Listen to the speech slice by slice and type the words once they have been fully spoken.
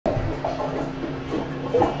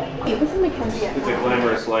It's a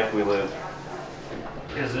glamorous life we live.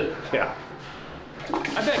 Is it? Yeah.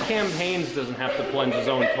 I bet Cam Haynes doesn't have to plunge his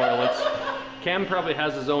own toilets. Cam probably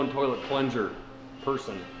has his own toilet plunger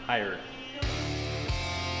person hired.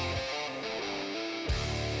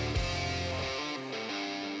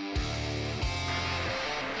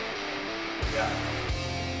 Yeah.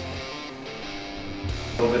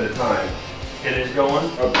 A little bit of time. It is going?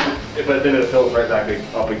 But then it fills right back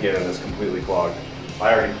up again and it's completely clogged.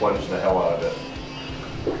 I already plunged the hell out of it.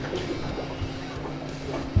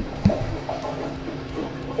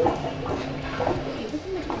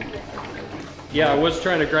 Yeah, I was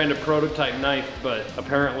trying to grind a prototype knife, but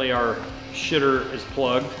apparently our shitter is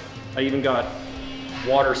plugged. I even got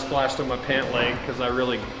water splashed on my pant leg because I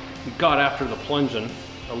really got after the plunging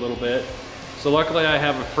a little bit. So luckily I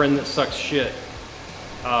have a friend that sucks shit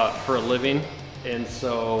for a living, and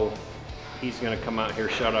so he's gonna come out here.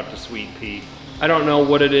 Shout out to Sweet Pea. I don't know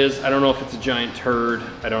what it is. I don't know if it's a giant turd.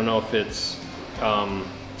 I don't know if it's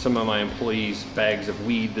some of my employees' bags of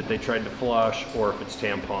weed that they tried to flush, or if it's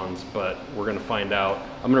tampons, but we're gonna find out.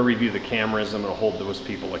 I'm gonna review the cameras. I'm gonna hold those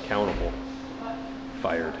people accountable.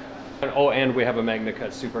 Fired. Oh, and we have a Magna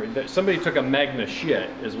Cut Super. Somebody took a Magna shit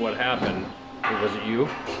is what happened. Was it you?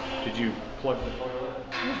 Did you plug the toilet?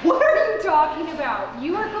 What are you talking about?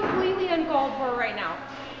 You are completely uncalled for right now.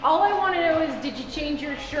 All I want to know is, did you change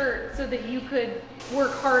your shirt so that you could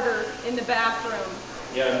work harder in the bathroom?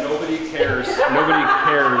 Yeah, nobody cares. Nobody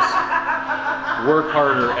cares. Work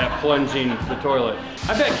harder at plunging the toilet.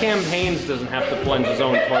 I bet Cam Haynes doesn't have to plunge his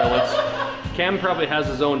own toilets. Cam probably has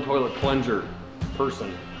his own toilet plunger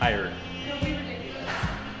person hired.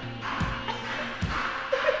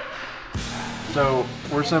 So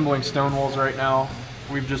we're assembling Stonewalls right now.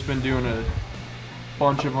 We've just been doing a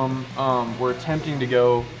bunch of them. We're attempting to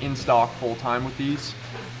go in stock full time with these.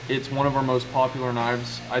 It's one of our most popular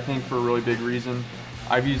knives, I think, for a really big reason.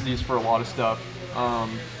 I've used these for a lot of stuff,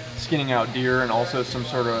 skinning out deer and also some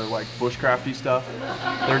sort of like bushcrafty stuff.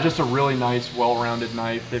 They're just a really nice, well-rounded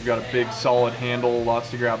knife. They've got a big, solid handle, lots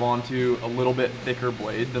to grab onto, a little bit thicker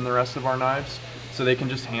blade than the rest of our knives, so they can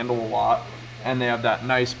just handle a lot. And they have that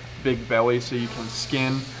nice big belly so you can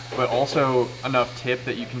skin, but also enough tip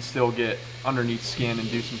that you can still get underneath skin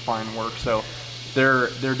and do some fine work. So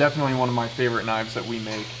they're definitely one of my favorite knives that we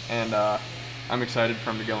make, and I'm excited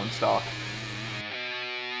for them to go in stock.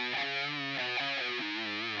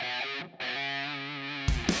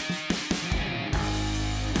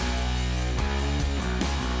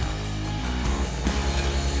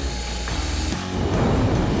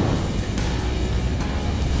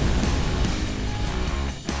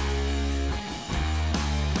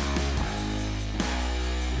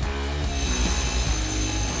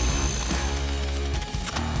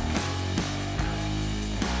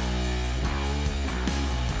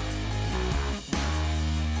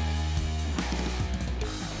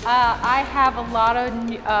 I have a lot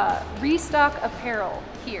of restock apparel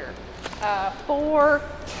here. Four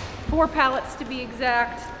pallets to be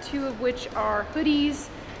exact, 2 of which are hoodies.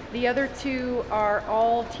 The other 2 are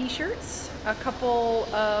all t-shirts, a couple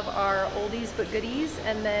of our oldies but goodies,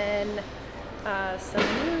 and then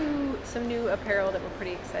some new apparel that we're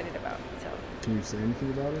pretty excited about. So, can you say anything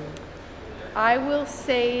about it? I will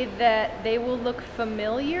say that they will look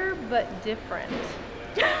familiar but different.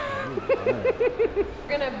 We're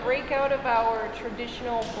gonna break out of our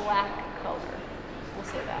traditional black color. We'll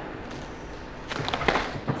say that.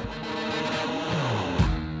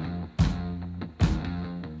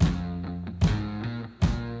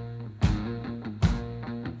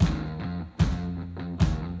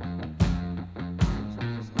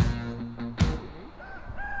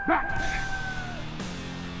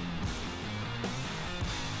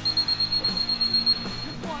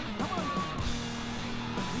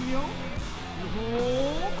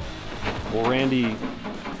 Well, Randy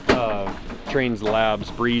trains labs,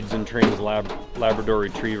 breeds and trains Labrador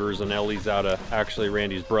retrievers, and Ellie's out of actually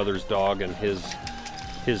Randy's brother's dog and his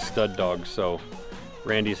stud dog. So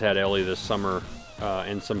Randy's had Ellie this summer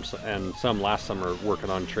and some last summer, working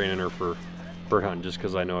on training her for bird hunting, just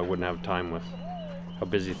because I know I wouldn't have time with how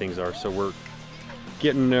busy things are. So we're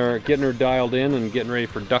getting her dialed in and getting ready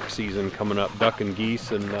for duck season coming up. Duck and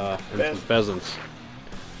geese and some pheasants.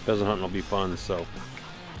 Pheasant hunting will be fun. So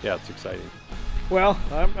yeah, it's exciting. Well,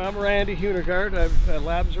 I'm Randy Hunegard.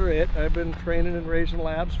 Labs are it. I've been training and raising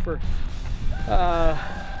labs for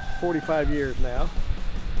 45 years now.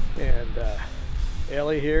 And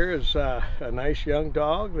Ellie here is a nice young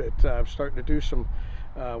dog that I'm starting to do some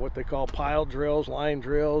what they call pile drills, line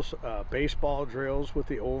drills, baseball drills with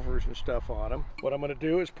the overs and stuff on them. What I'm going to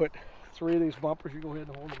do is put 3 of these bumpers. You go ahead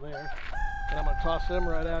and hold them there. And I'm going to toss them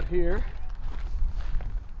right out here.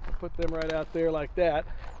 put them right out there like that.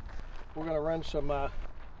 We're going to run some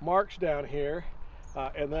marks down here,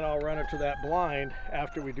 and then I'll run it to that blind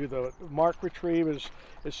after we do the mark retrieve. Is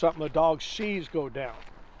something the dog sees go down,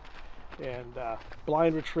 and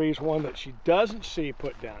blind retrieve is one that she doesn't see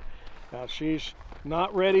put down. Now she's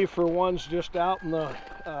not ready for ones just out in the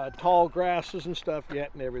tall grasses and stuff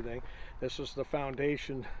yet and everything. This is the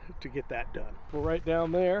foundation to get that done. We're right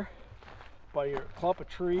down there by your clump of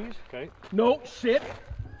trees. Okay. No, sit.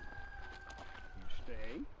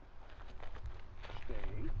 Stay. Stay.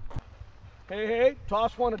 Hey, hey,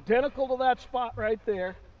 toss one identical to that spot right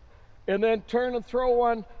there, and then turn and throw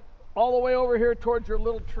one all the way over here towards your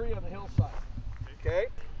little tree on the hillside. Okay?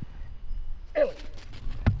 Ellie.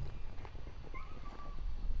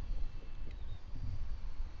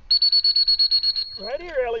 Right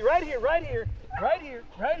here, Ellie, right here, right here, right here,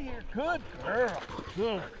 right here. Good girl,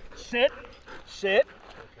 good. Sit, sit.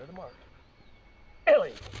 Go to the mark.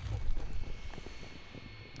 Ellie.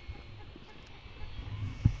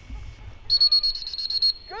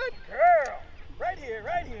 Good girl. Right here,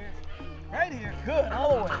 right here, right here. Good,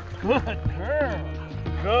 all the way. Good girl.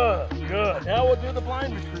 Good, good. Now we'll do the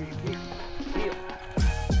blind retrieve. Here, heel.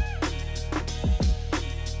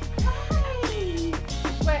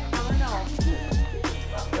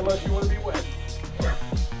 Unless you want to be wet.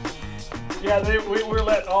 Yeah, we're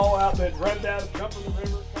letting all out. They'd run down and jump in the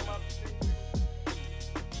river, come up the stream.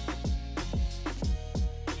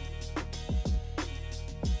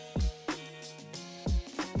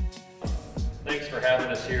 Thanks for having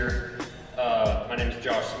us here. My name is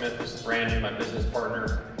Josh Smith. This is Brandon, my business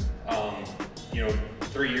partner.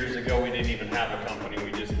 3 years ago, we didn't even have a company.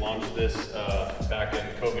 We just launched this back in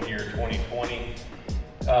COVID year 2020.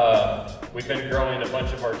 We've been growing. A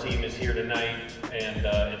bunch of our team is here tonight, and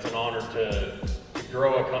it's an honor to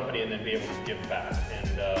grow a company and then be able to give back.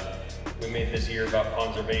 And we made this year about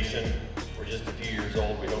conservation. We're just a few years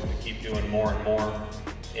old. We hope to keep doing more and more.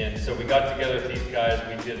 And so we got together with these guys.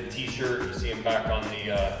 We did a t-shirt. You see them back on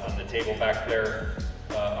the table back there.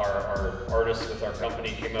 Our artists with our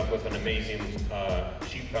company came up with an amazing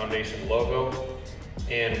Sheep Foundation logo.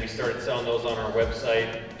 And we started selling those on our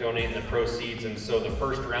website, donating the proceeds. And so the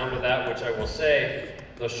first round of that, which I will say,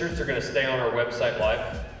 those shirts are gonna stay on our website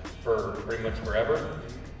live for pretty much forever.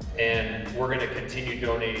 And we're gonna continue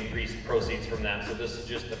donating proceeds from that. So this is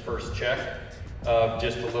just the first check of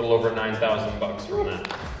just a little over 9,000 bucks from that.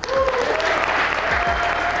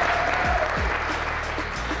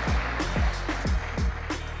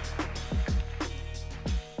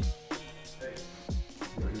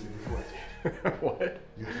 What?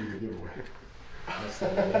 You do the giveaway.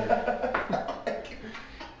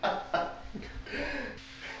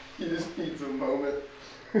 He just needs a moment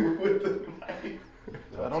with the knife.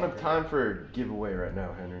 I don't have time for a giveaway right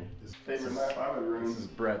now, Henry. His favorite knife I've ever owned. This is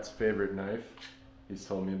Brett's favorite knife. He's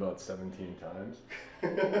told me about 17 times.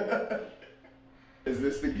 Is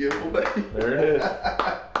this the giveaway? There it is.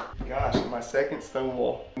 Gosh, my second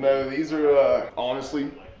Stonewall. No, these are, honestly,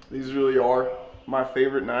 these really are my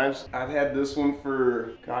favorite knives. I've had this one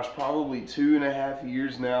for, gosh, probably 2.5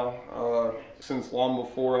 years now, since long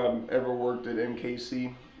before I've ever worked at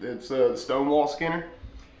MKC. It's the Stonewall Skinner,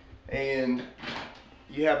 and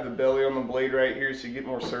you have the belly on the blade right here so you get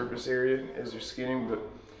more surface area as you're skinning, but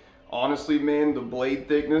honestly, man, the blade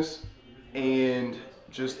thickness and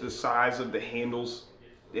just the size of the handles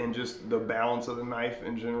and just the balance of the knife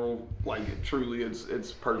in general, like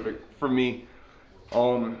it's perfect for me.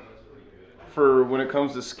 For when it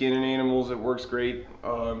comes to skinning animals, it works great.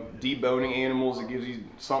 Deboning animals, it gives you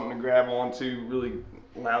something to grab onto, really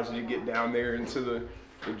allows you to get down there into the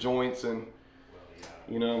joints, and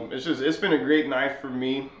you know, it's been a great knife for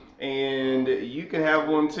me, and you can have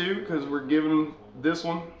one too because we're giving this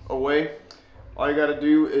one away. All you got to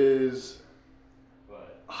do is,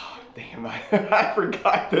 oh, damn, I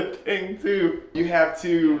forgot the thing too. You have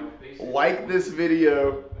to like this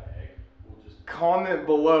video, comment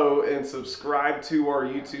below, and subscribe to our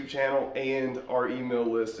YouTube channel and our email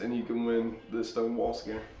list, and you can win the Stonewall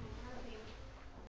Skinner.